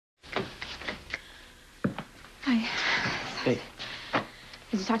Hey.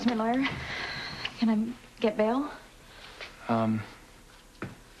 Did you talk to my lawyer? Can I get bail?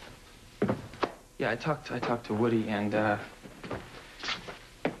 Yeah, I talked to Woody and,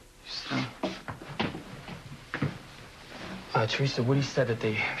 Teresa, Woody said that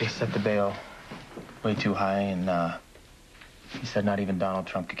they set the bail way too high, and, he said not even Donald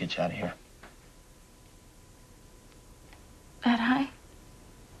Trump could get you out of here. That high?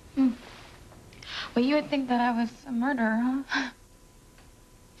 Well, you would think that I was a murderer, huh? I'm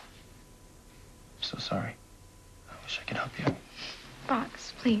so sorry. I wish I could help you.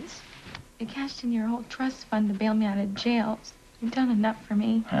 Fox, please. You cashed in your whole trust fund to bail me out of jail. You've done enough for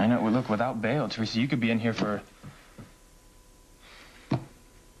me. I know. Well, look, without bail, Teresa, you could be in here for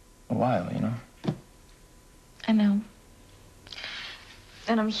a while, you know? I know.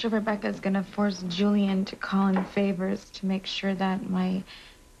 And I'm sure Rebecca's gonna force Julian to call in favors to make sure that my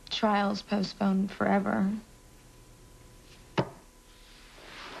trial's postponed forever.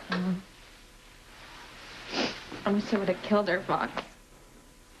 I wish I would have killed her, Fox.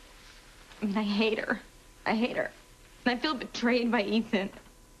 I mean, I hate her. I hate her. And I feel betrayed by Ethan.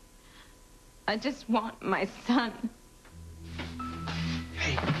 I just want my son.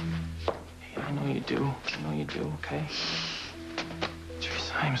 Hey, I know you do. I know you do, okay?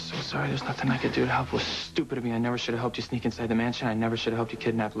 Teresa, I'm so sorry. There's nothing I could do to help. It was stupid of me. I never should have helped you sneak inside the mansion. I never should have helped you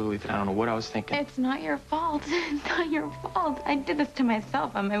kidnap Lily. I don't know what I was thinking. It's not your fault. It's not your fault. I did this to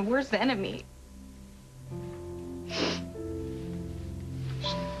myself. I'm my worst enemy.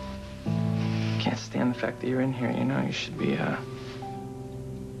 Can't stand the fact that you're in here, you know? You should be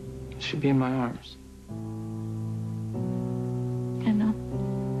in my arms. I know.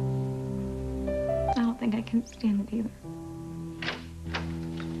 I don't think I can stand it either.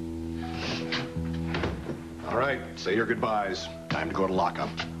 All right, say your goodbyes. Time to go to lockup.